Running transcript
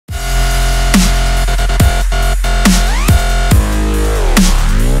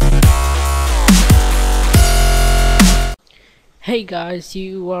Hey guys,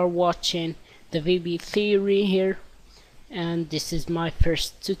 you are watching the VB Theory here, and this is my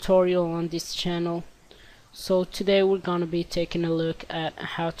first tutorial on this channel. So today we're gonna be taking a look at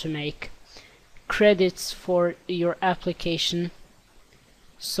how to make credits for your application.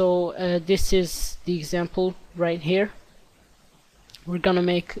 So this is the example right here. We're gonna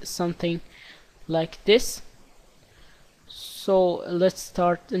make something like this. So let's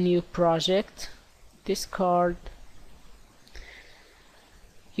start a new project. Discard.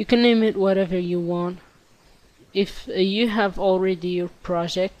 You can name it whatever you want. If you have already your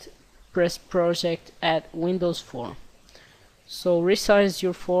project, press project, add Windows form. So resize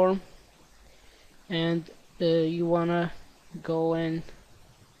your form, and you wanna go and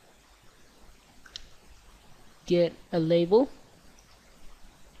get a label.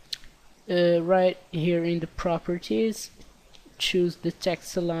 Right here in the properties, choose the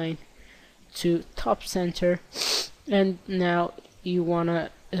text align to top center, and now you wanna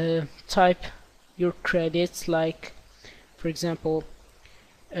type your credits, like for example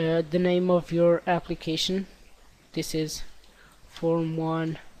the name of your application. This is form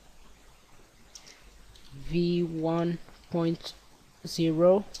 1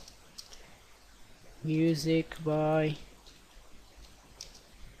 v1.0 music by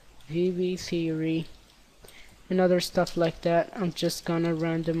VB Theory and other stuff like that. I'm just gonna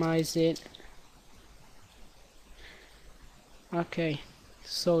randomize it. Okay,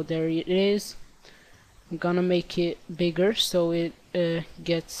 so there it is. I'm gonna make it bigger so it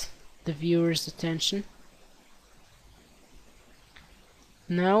gets the viewer's attention.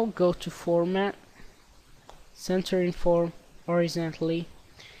 Now go to format, center in form horizontally,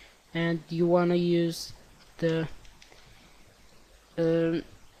 and you wanna use the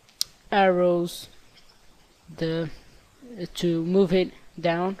arrows to move it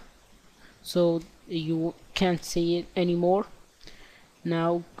down so you can't see it anymore.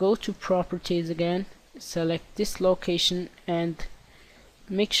 Now go to properties again, select this location and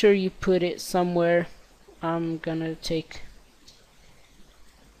make sure you put it somewhere. I'm gonna take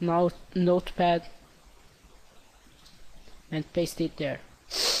notepad and paste it there.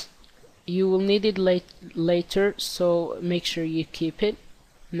 You will need it later, so make sure you keep it.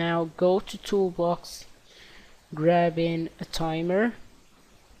 Now go to toolbox, grab in a timer.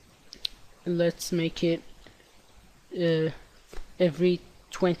 Let's make it every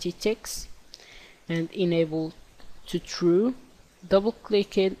 20 ticks and enable to true. Double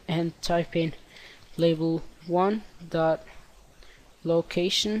click it and type in label 1 dot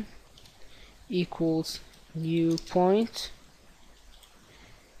location equals new point.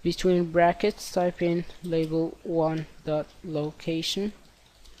 Between brackets type in label 1 dot location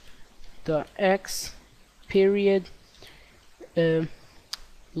dot x period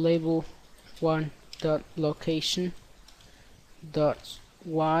label 1 dot location dot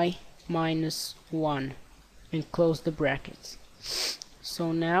y minus 1 and close the brackets.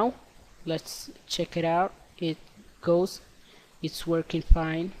 So now let's check it out. It's working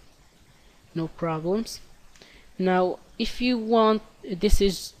fine, no problems. Now if you want, this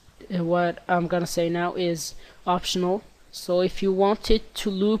is what I'm gonna say now is optional. So if you want it to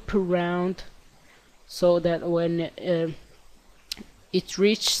loop around so that when it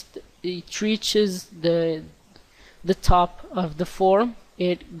reaches the top of the form,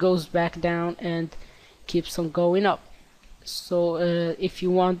 it goes back down and keeps on going up. So if you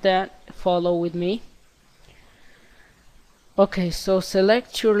want that, follow with me. Okay, so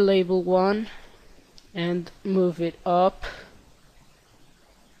select your label 1 and move it up.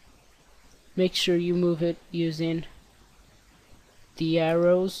 Make sure you move it using the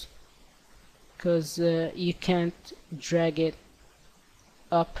arrows, because you can't drag it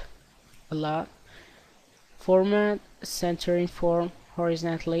up a lot. Format, center in form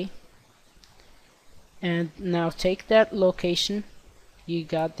horizontally, and now take that location you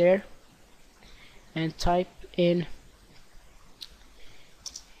got there and type in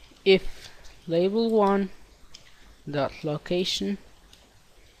if label 1 dot location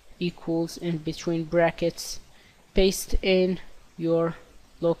equals, in between brackets paste in your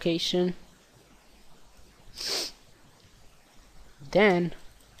location, then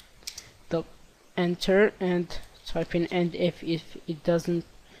enter and type in, and if it doesn't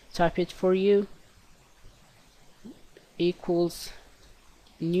type it for you, equals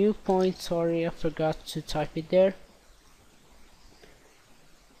new point. Sorry, I forgot to type it there.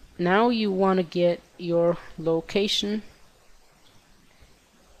 Now you want to get your location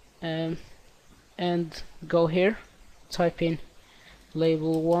and go here, type in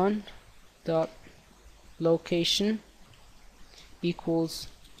label 1 dot location equals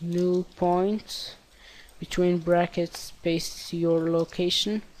new point between brackets space your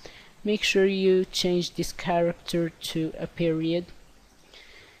location. Make sure you change this character to a period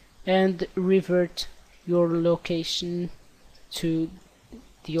and revert your location to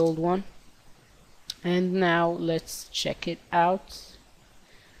the old one. And now let's check it out.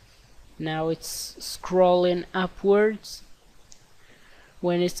 Now it's scrolling upwards.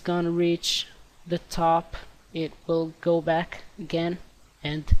 When it's gonna reach the top, it will go back again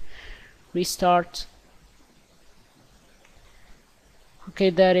and restart. Okay,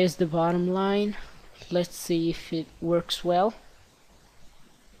 that is the bottom line. Let's see if it works well.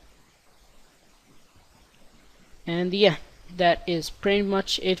 And yeah, that is pretty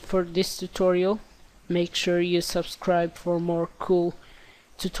much it for this tutorial. Make sure you subscribe for more cool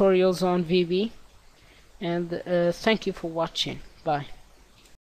tutorials on VB, and thank you for watching. Bye.